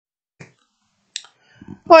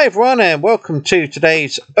Hi everyone and welcome to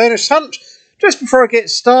today's bonus hunt. Just before I get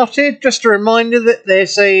started, just a reminder that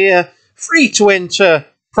there's a free to enter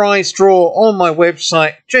prize draw on my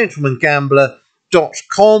website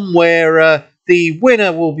gentlemangambler.com where the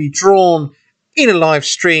winner will be drawn in a live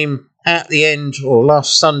stream at the end or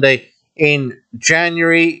last Sunday in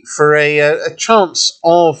January for a chance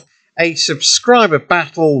of a subscriber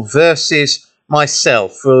battle versus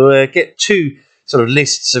myself. We'll get two sort of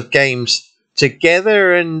lists of games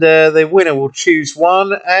together and the winner will choose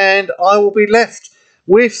one and I will be left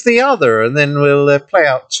with the other, and then we'll play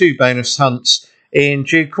out two bonus hunts in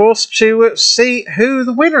due course to see who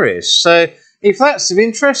the winner is. So if that's of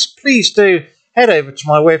interest, please do head over to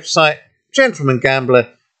my website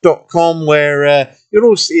gentlemangambler.com where you'll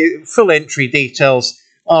all see full entry details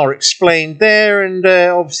are explained there, and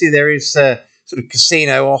obviously there is sort of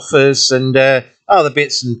casino offers and other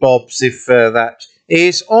bits and bobs if that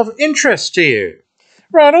is of interest to you.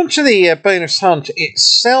 Right, on to the bonus hunt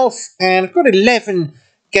itself, and I've got 11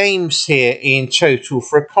 games here in total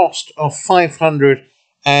for a cost of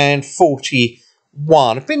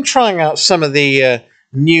 541. I've been trying out some of the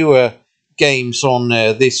newer games on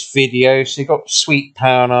this video. So you've got Sweet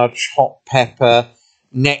Power Nudge, Hot Pepper,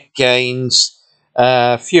 Net Gains,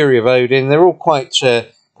 Fury of Odin. They're all quite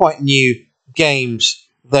new games,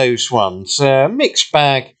 those ones. Mixed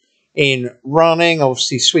bag in running.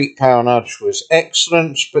 Obviously Sweet Power Nudge was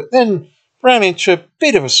excellent, but then ran into a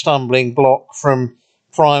bit of a stumbling block from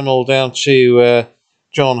Primal down to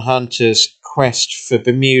John Hunter's Quest for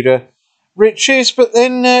Bermuda Riches, but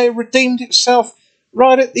then it redeemed itself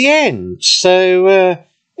right at the end. So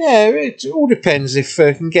yeah, it all depends if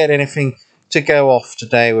I can get anything to go off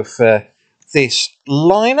today with this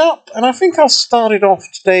lineup, and I think I'll start it off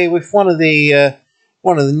today with one of the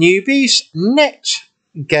newbies, Net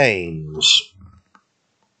Gains.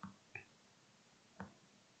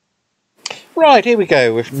 Right, here we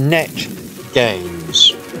go with Net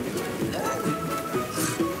Gains.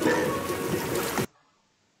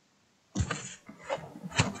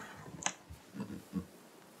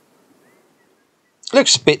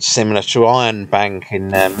 Looks a bit similar to Iron Bank in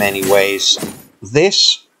many ways.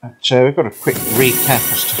 This, but we've got a quick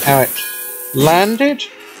recap as to how it landed.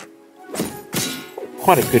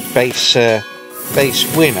 Quite a good base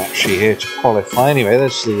win actually here to qualify. Anyway,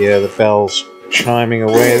 there's the bells chiming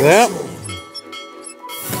away there,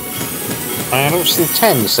 and obviously the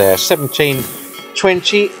tens there,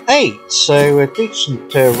 17-28. So a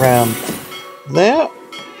decent round there.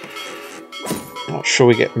 Not sure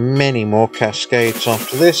we get many more cascades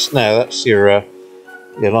after this. No, that's your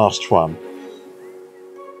last one.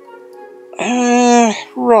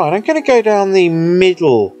 Right, I'm going to go down the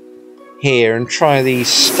middle here and try these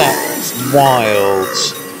stacked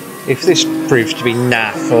wilds. If this proves to be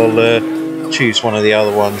naff, I'll choose one of the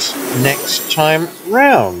other ones next time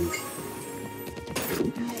round.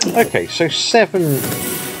 Okay, so 7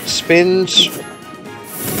 spins.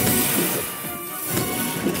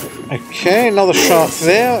 Okay, another shark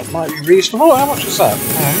there. That might be reasonable. How much is that?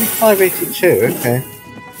 Only 582. Okay.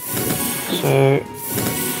 So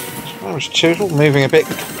that was total. Moving a bit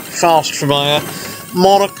fast for my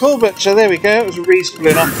monocle, but there we go. It was a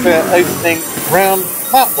reasonable enough opening round.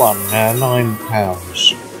 That one,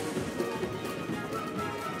 £9.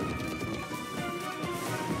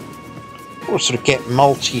 We'll sort of get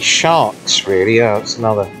multi-sharks, really. Oh, it's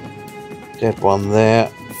another dead one there.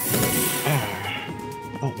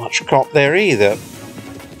 Not much crop there either.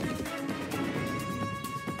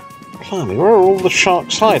 Blimey, where are all the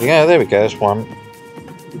sharks hiding? Oh, there we go, there's one.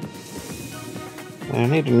 I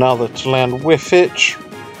need another to land with it.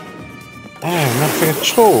 Oh, nothing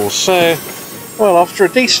at all. So, well, after a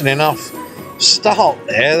decent enough start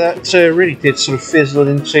there, that really did sort of fizzle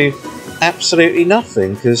into absolutely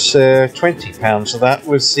nothing, because £20 of that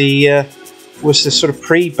was the sort of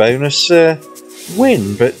pre-bonus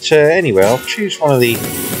win. But anyway, I'll choose one of the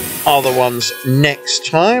other ones next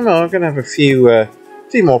time. I'm going to have a few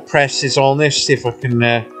more presses on this, see if I can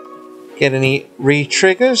get any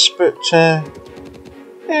re-triggers, but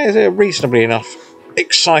yeah, it's a reasonably enough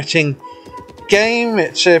exciting game.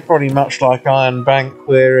 It's probably much like Iron Bank,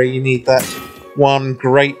 where you need that one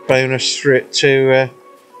great bonus for it to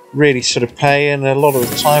really sort of pay, and a lot of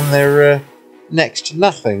the time they're next to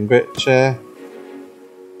nothing. But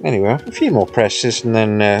anyway, a few more presses and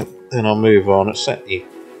then I'll move on. It's certainly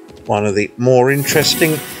one of the more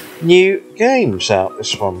interesting new games out,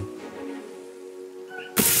 this one.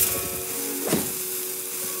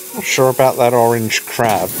 Not sure about that orange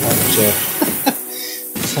crab, but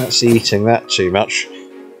fancy eating that too much.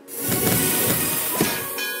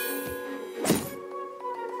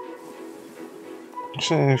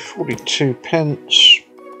 So 42 pence.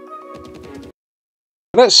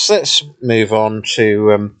 Let's move on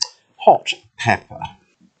to hot pepper.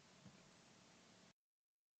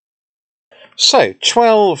 So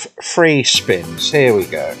 12 free spins. Here we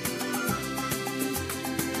go.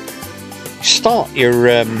 Start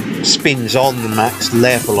your spins on the max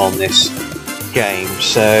level on this game.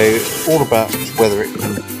 So all about whether it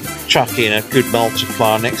can chuck in a good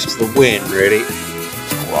multiplier next to the win, really,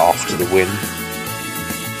 or after the win.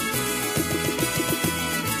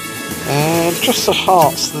 And just the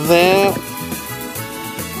hearts there.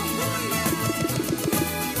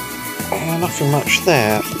 Nothing much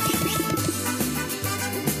there.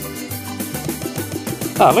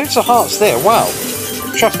 Ah, loads of hearts there. Wow.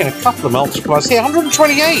 Chucking a couple of multipliers here.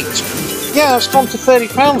 128! Yeah, it's gone to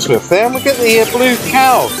 £30 worth there. And we get the blue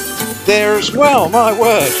cow there as well. My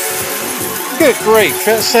word. Good grief.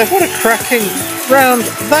 What a cracking round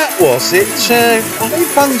that was. I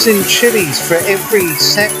think buns in chilies for every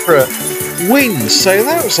separate win, so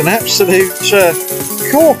that was an absolute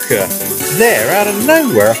corker there out of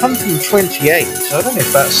nowhere. 128. I don't know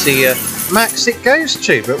if that's the max it goes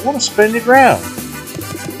to, but what a splendid round.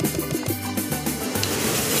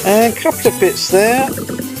 And a couple of bits there.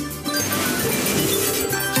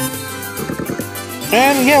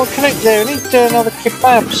 And yeah, we'll connect there. We need another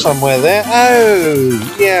kebab somewhere there.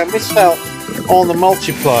 Oh, yeah, missed out on the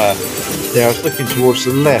multiplier there. I was looking towards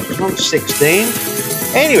the left. Not 16.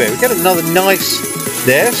 Anyway, we get another nice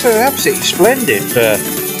there. So absolutely splendid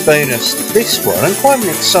bonus this one. And quite an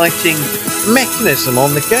exciting mechanism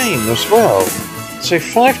on the game as well. So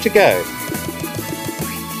 5 to go.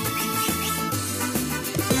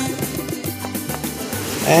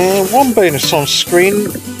 And one bonus on screen.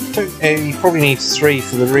 You probably need 3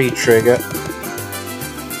 for the re-trigger.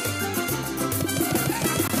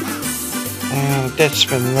 And a dead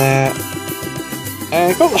spin there.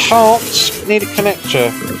 And got the hearts. Need a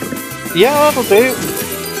connector. Yeah, that'll do.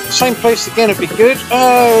 Same place again would be good.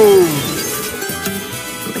 Oh!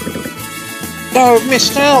 No,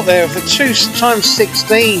 missed out there with the 2 times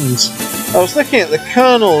 16s. I was looking at the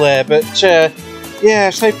kernel there, but yeah, I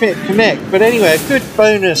was hoping it'd connect. But anyway, a good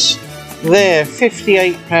bonus there,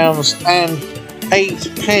 £58 and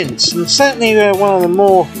 8 pence, and certainly one of the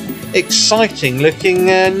more exciting looking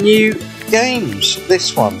new games,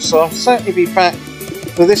 this one, so I'll certainly be back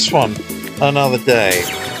for this one another day.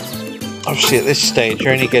 Obviously at this stage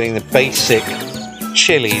you're only getting the basic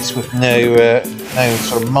chilies with no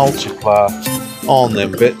sort of multiplier on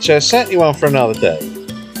them, but certainly one for another day.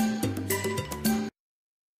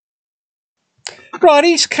 Right,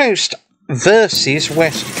 East Coast versus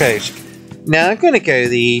West Coast. Now I'm going to go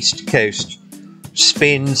the East Coast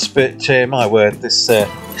spins, but my word, this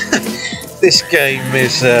this game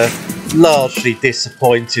has largely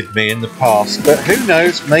disappointed me in the past. But who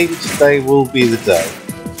knows? Maybe today will be the day.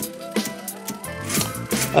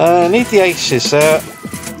 Need the aces there.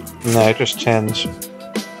 No, just 10s.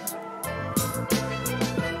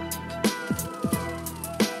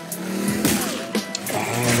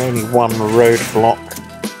 And only one roadblock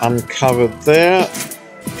uncovered there.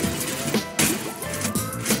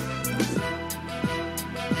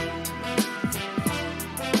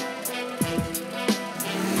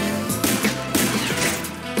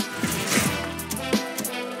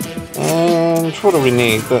 And what do we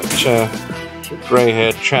need? That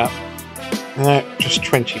grey-haired chap. No, just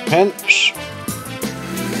 20 pence.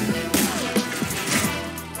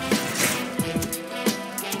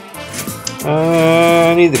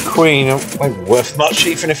 I need the queen. It won't be worth much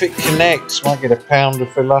even if it connects. Might get a pounder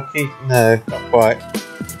if we're lucky. No, not quite.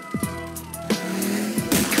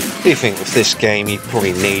 Do you think with this game you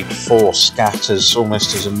probably need 4 scatters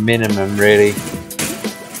almost as a minimum, really?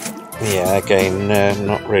 Yeah, again,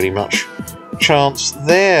 not really much chance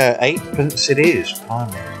there. 8 pence it is.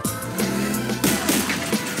 Finally.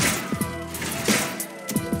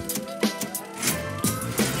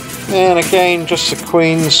 And again, just the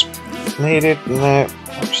queens needed. No,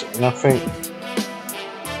 absolutely nothing.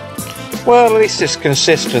 Well, at least it's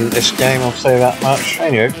consistent, this game, I'll say that much.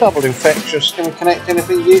 Anyway, double infectious. Can we connect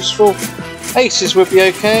anything useful? Aces would be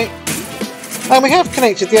okay. And we have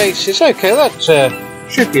connected the aces. Okay, that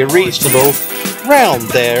should be a reasonable round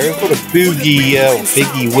there. We've got a boogie or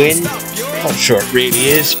biggie win. Not sure it really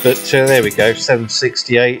is, but there we go.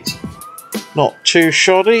 768. Not too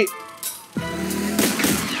shoddy.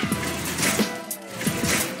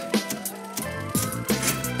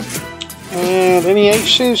 And any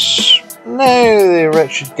aces? No, the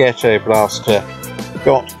wretched Ghetto Blaster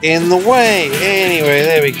got in the way. Anyway,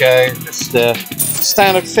 there we go. Just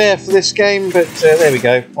standard fare for this game, but there we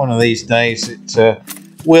go. One of these days it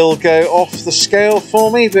will go off the scale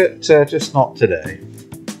for me, but just not today.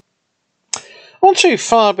 On to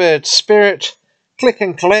Firebird Spirit, click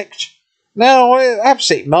and collect. Now,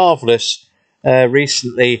 absolutely marvellous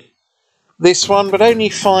recently, this one, but only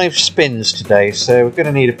 5 spins today, so we're going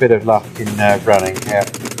to need a bit of luck in running here.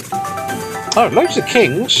 Oh, loads of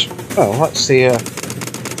kings. Oh, let's see,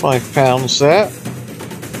 £5 there.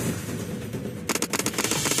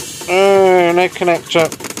 Oh, no connector.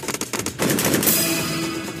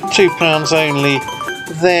 £2 only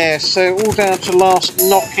there, so all down to last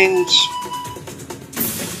knockings.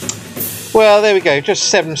 Well, there we go, just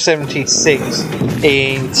 776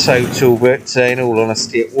 in total, but in all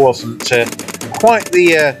honesty, it wasn't quite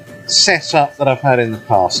the setup that I've had in the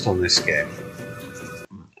past on this game.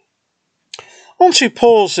 On to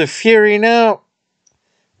Paws of Fury now.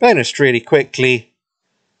 Bonus really quickly.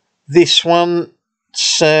 This one,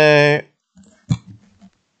 so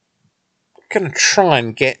going to try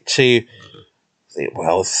and get to,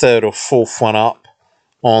 well, third or fourth one up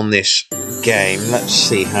on this game. Let's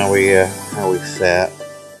see how we fare.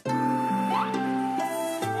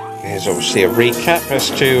 Here's obviously a recap as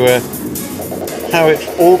to how it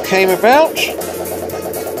all came about.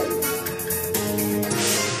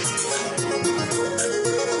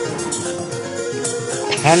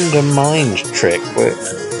 Panda Mind Trick. Well, it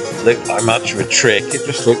doesn't look like much of a trick. It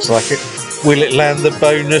just looks like it. Will it land the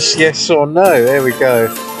bonus? Yes or no? There we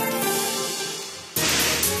go.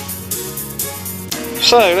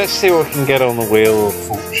 So let's see what we can get on the Wheel of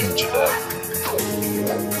Fortune today.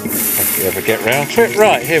 If we ever get round to it.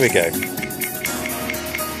 Right, here we go.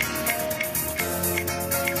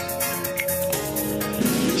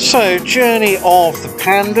 So, Journey of the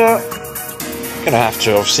Panda. Gonna have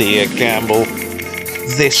to obviously gamble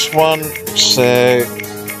this one. So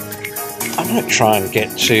I'm gonna try and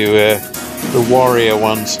get to the warrior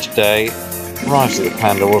ones today. Rise of the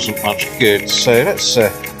Panda wasn't much good, so let's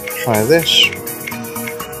try this.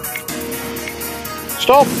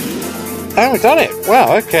 Stop! And we've done it!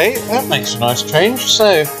 Wow, okay, that makes a nice change.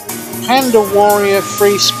 So, Panda Warrior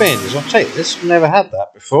 3 spins. I'll take this, I've never had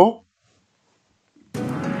that before.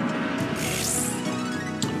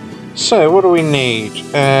 So, what do we need?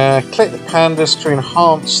 Click the pandas to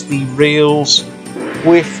enhance the reels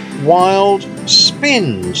with wild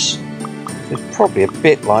spins. It's probably a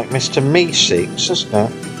bit like Mr. Meeseeks, isn't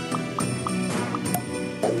it?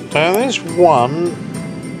 So, there's one.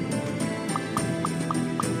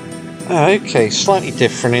 Okay, slightly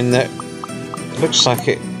different in that it looks like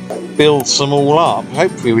it builds them all up.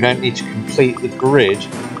 Hopefully we don't need to complete the grid.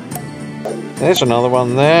 There's another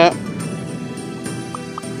one there.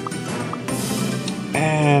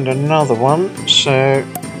 And another one. So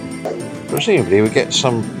presumably we get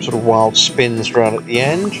some sort of wild spins right at the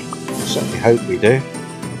end. I certainly hope we do.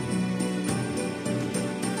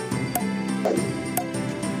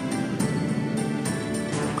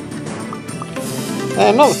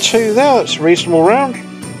 Another 2 there, that's a reasonable round.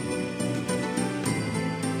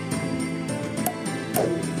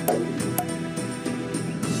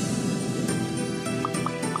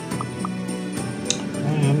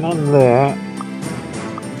 None there.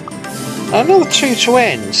 Another 2 to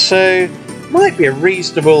end, so might be a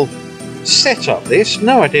reasonable setup this.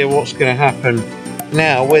 No idea what's going to happen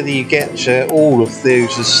now, whether you get all of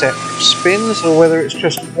those as separate spins or whether it's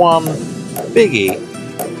just one biggie.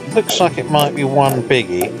 Looks like it might be one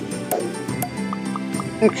biggie.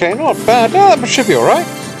 Okay, not bad. Oh, that should be alright.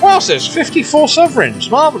 Wow, so there's 54 sovereigns.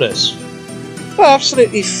 Marvellous. Well,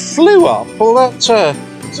 absolutely flew up. Well, that sort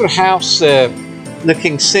of house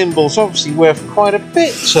looking symbol's obviously worth quite a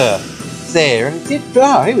bit there. And it did.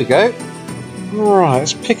 Ah, here we go. Right,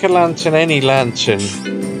 let's pick a lantern, any lantern.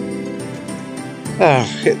 Oh,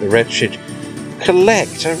 hit the wretched.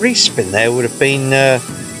 Collect. A respin there would have been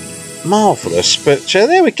marvellous, but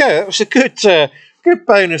there we go. That was a good good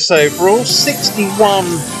bonus overall.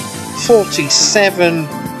 61.47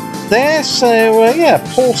 there. So yeah,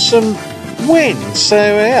 Pawsome wins. So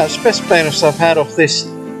yeah, it's the best bonus I've had off this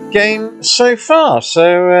game so far.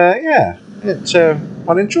 So yeah, it's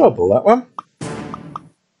quite enjoyable, that one.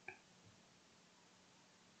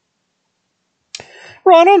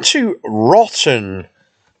 Right, on to Rotten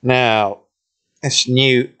now. This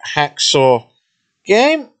new Hacksaw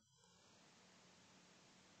game.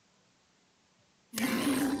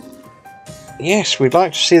 Yes, we'd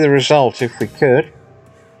like to see the result if we could.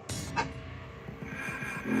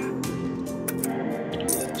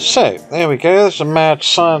 So, there we go. There's a Mad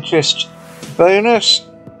Scientist bonus.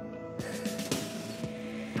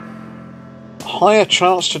 Higher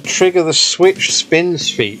chance to trigger the switch spins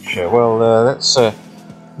feature. Well, let's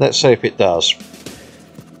hope it does.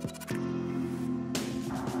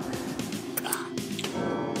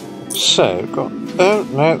 So, got... Oh,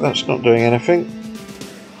 no, that's not doing anything.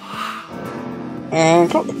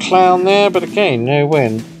 And got the clown there, but again, no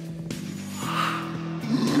wind.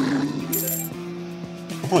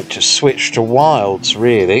 I might just switch to wilds,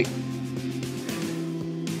 really.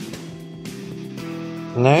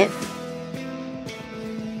 No.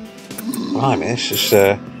 Blimey, this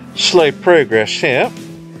is slow progress here.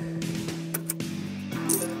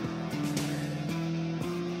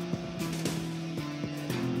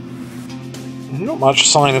 Not much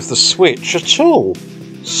sign of the switch at all.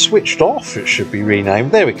 Switched off, it should be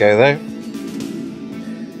renamed. There we go, though.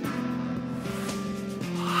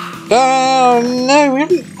 Oh no, we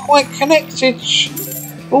haven't quite connected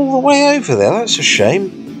all the way over there. That's a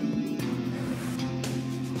shame.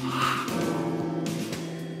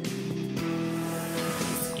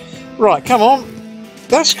 Right, come on.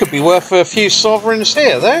 That could be worth a few sovereigns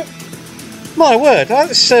here, though. My word,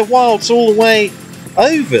 this wild's all the way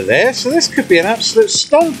over there, so this could be an absolute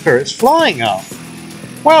stonker. It's flying up.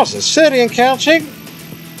 Wowzers, 30 and counting.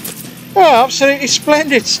 Oh, absolutely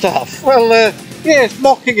splendid stuff. Well, yeah, it's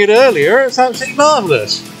mocking it earlier. It's absolutely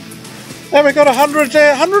marvellous. And we got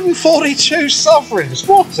 142 sovereigns.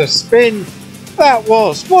 What a spin that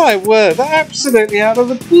was. My word, absolutely out of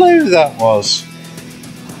the blue that was.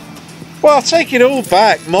 Well, I take it all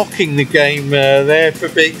back, mocking the game there for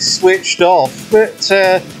being switched off. But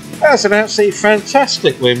that was an absolutely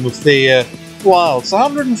fantastic win with the Wilds.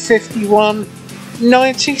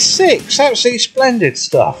 151.96. Absolutely splendid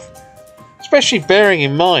stuff. Especially bearing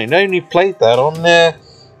in mind, I only played that on got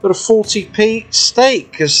a 40p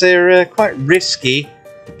stake, because they're quite risky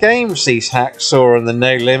games, these Hacksaw and the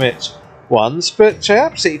No Limit ones. But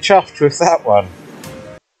absolutely chuffed with that one.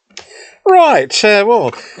 Right,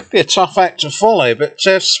 well, be a tough act to follow, but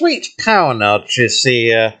Sweet Power Nudge is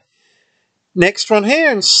the next one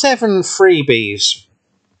here, and 7 freebies.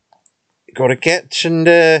 You've got to get, and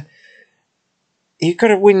you've got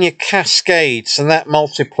to win your cascades, and that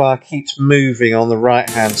multiplier keeps moving on the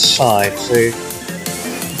right-hand side. So,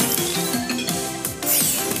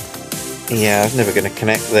 yeah, I was never going to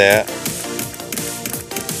connect there.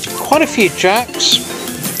 Quite a few jacks,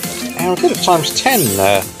 and we'll get a times 10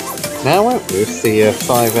 now, won't we, with the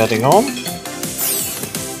 5 adding on.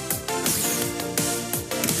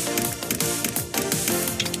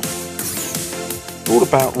 All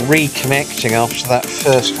about reconnecting after that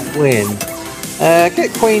first win.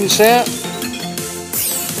 Get queens out.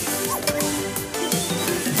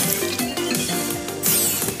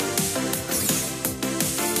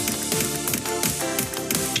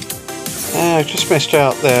 Just missed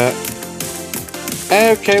out there.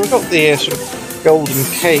 Okay, we've got the sort of golden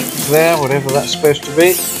cake there, whatever that's supposed to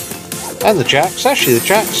be. And the jacks. Actually, the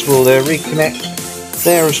jacks will reconnect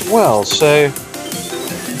there as well. So,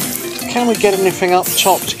 can we get anything up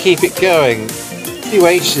top to keep it going? A few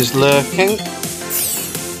aces lurking.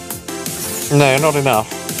 No, not enough.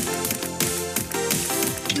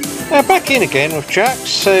 Back in again with jacks.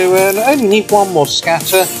 So, I only need one more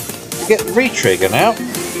scatter to get the re-trigger now.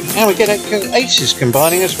 And we get aces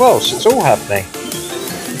combining as well, so it's all happening.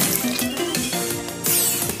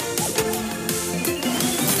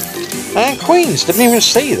 And queens, didn't even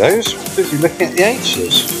see those, busy looking at the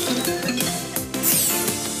aces.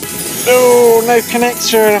 Oh, no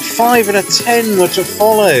connector, and a 5 and a 10 were to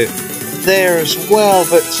follow there as well,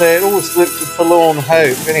 but it always looked a forlorn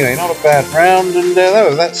hope. Anyway, not a bad round, and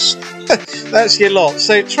oh, that's that's your lot.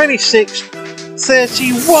 So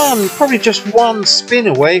 26-31, probably just one spin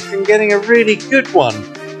away from getting a really good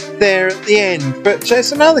one there at the end. But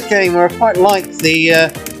it's another game where I quite like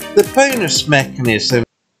the bonus mechanism.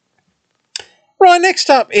 Right, next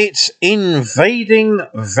up, it's Invading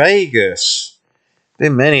Vegas.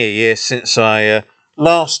 Been many a year since I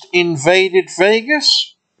last invaded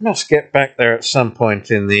Vegas. Must get back there at some point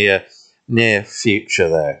in the near future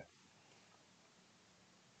there.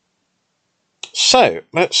 So,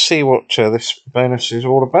 let's see what this bonus is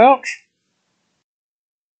all about.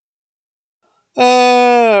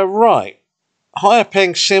 Right. Higher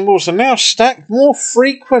paying symbols are now stacked more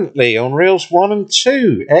frequently on reels 1 and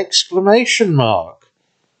 2! Exclamation mark.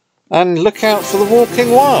 And look out for the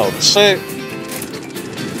Walking Wild. So,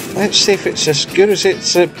 let's see if it's as good as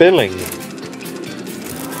it's billing.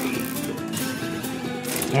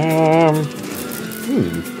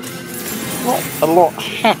 Not a lot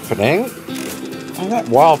happening. And that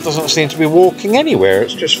wild doesn't seem to be walking anywhere,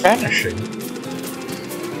 it's just vanishing.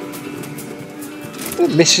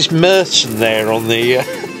 Mrs. Merton there on the,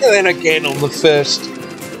 then again on the first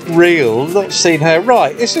reel, not seen her.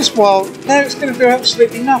 Right, is this wild? No, it's going to do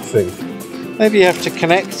absolutely nothing. Maybe you have to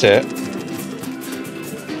connect it.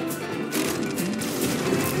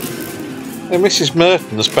 And Mrs.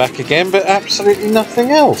 Merton's back again, but absolutely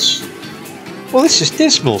nothing else. Well, this is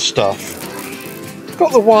dismal stuff.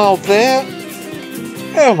 Got the wild there.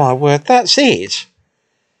 Oh my word, that's it.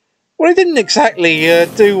 Well, it didn't exactly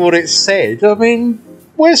do what it said. I mean,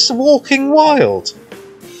 where's the walking wild?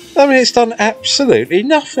 I mean, it's done absolutely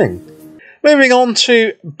nothing. Moving on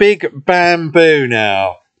to Big Bamboo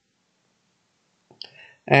now.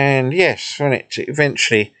 And yes, when it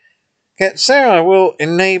eventually gets there, I will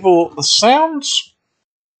enable the sounds.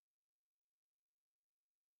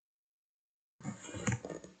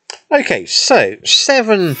 Okay, so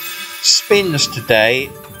 7 spins today.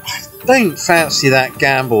 I don't fancy that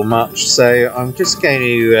gamble much, so I'm just going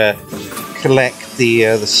to collect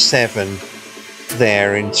the 7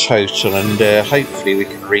 there in total, and hopefully we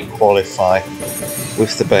can re-qualify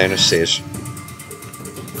with the bonuses.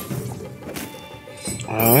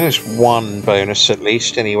 There's 1 bonus at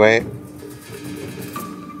least, anyway.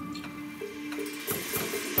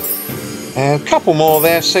 A couple more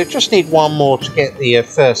there, so just need 1 more to get the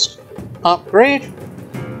first upgrade.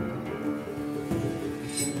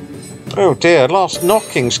 Oh dear, last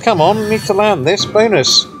knockings. Come on, need to land this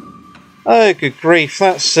bonus. Oh, good grief,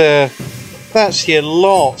 that's your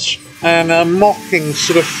lot. And a mocking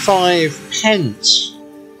sort of 5 pence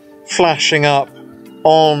flashing up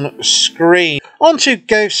on screen. On to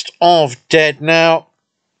Ghost of Dead now.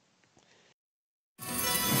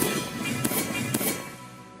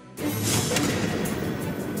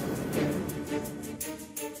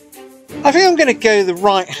 I think I'm going to go the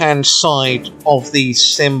right-hand side of these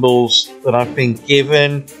symbols that I've been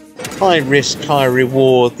given. High risk, high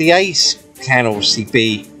reward. The ace can obviously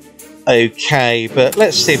be okay, but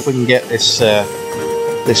let's see if we can get this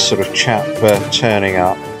this sort of chap turning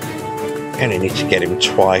up. Only need to get him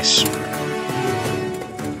twice.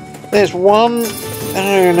 There's 1.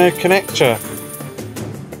 Oh, no connector.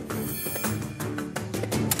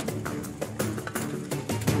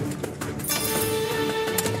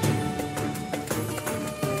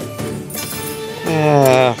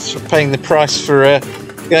 So paying the price for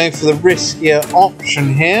going for the riskier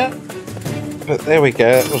option here. But there we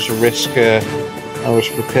go, that was a risk I was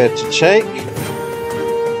prepared to take.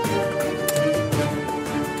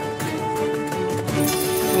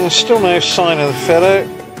 There's still no sign of the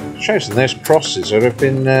fellow. Shows that those crosses would have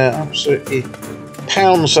been absolutely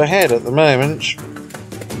pounds ahead at the moment.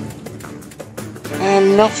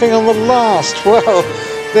 And nothing on the last. Well,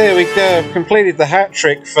 there we go. I've completed the hat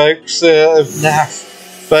trick, folks, of NAF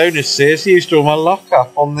bonuses. Used all my luck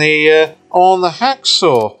up on the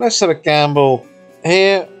hacksaw. Let's have a gamble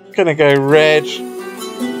here. Gonna go red,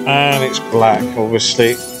 and it's black,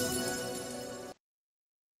 obviously.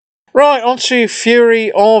 Right, on to Fury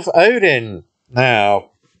of Odin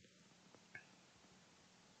now.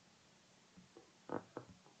 A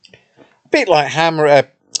bit like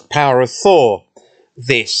Power of Thor.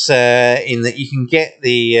 This in that you can get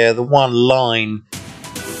the 1 line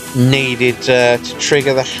needed to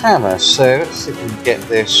trigger the hammer. So let's see if we can get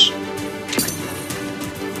this.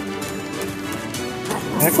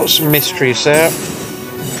 I've got some mysteries there.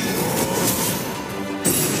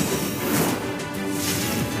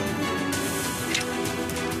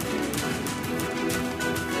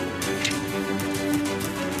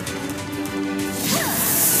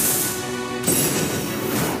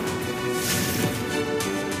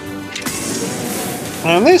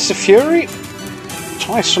 And there's the Fury.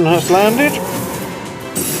 Tyson has landed.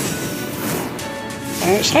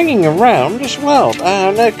 And it's hanging around as well.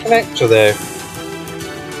 No connector there.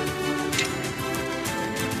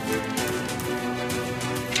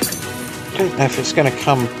 Don't know if it's going to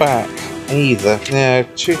come back either. No,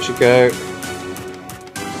 2 to go.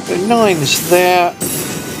 The 9's there.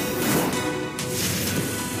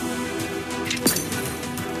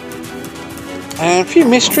 And a few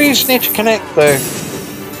mysteries need to connect though.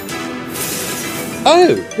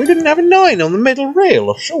 Oh, we didn't have a 9 on the middle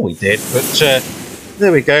reel. I'm sure we did, but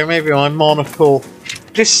there we go. Maybe my monocle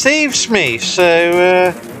deceives me.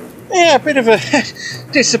 So, yeah, a bit of a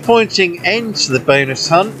disappointing end to the bonus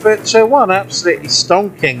hunt, but 1 absolutely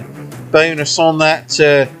stonking bonus on that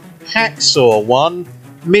hacksaw one.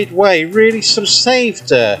 Midway really sort of saved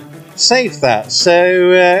that.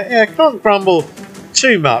 So, yeah, can't grumble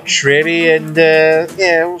too much really, and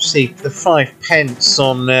yeah, we'll see. The 5 pence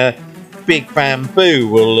on Big Bamboo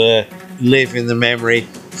will live in the memory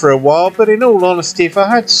for a while, but in all honesty, if I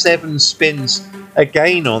had 7 spins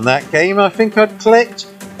again on that game, I think I'd collect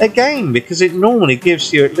again, because it normally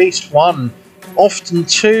gives you at least 1, often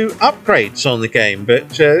 2 upgrades on the game,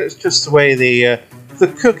 but it's just the way the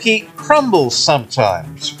cookie crumbles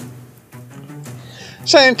sometimes.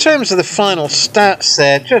 So in terms of the final stats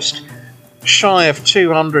there, just shy of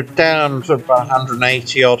 200 down, sort of about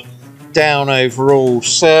 180 odd down overall.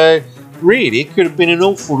 So really, it could have been an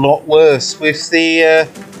awful lot worse with the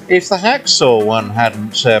if the Hacksaw one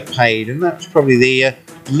hadn't paid, and that's probably the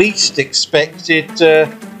least expected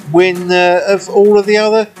win of all of the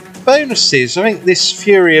other bonuses. I think this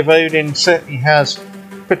Fury of Odin certainly has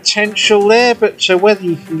potential there, but whether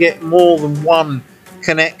you can get more than one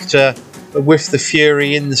connector with the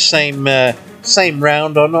Fury in the same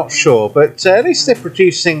round, I'm not sure. But at least they're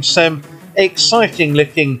producing some exciting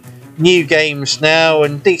looking new games now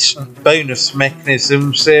and decent bonus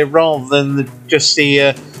mechanisms rather than just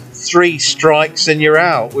the 3 strikes and you're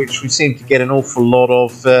out, which we seem to get an awful lot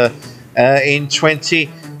of in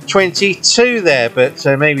 2022 there. But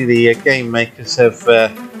maybe the game makers have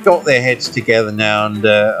got their heads together now and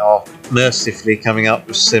are mercifully coming up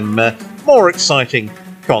with some more exciting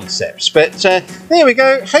concepts. But there we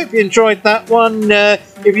go. Hope you enjoyed that one.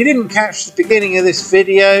 If you didn't catch the beginning of this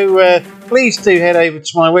video, please do head over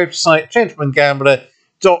to my website,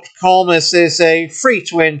 gentlemangambler.com, as there's a free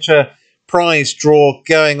to enter prize draw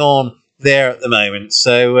going on there at the moment.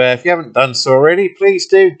 So if you haven't done so already, please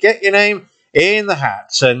do get your name in the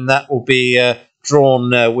hat, and that will be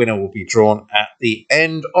winner will be drawn at the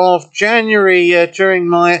end of January during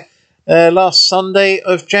my last Sunday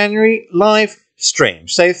of January live stream.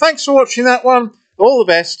 So thanks for watching that one. All the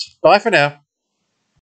best. Bye for now.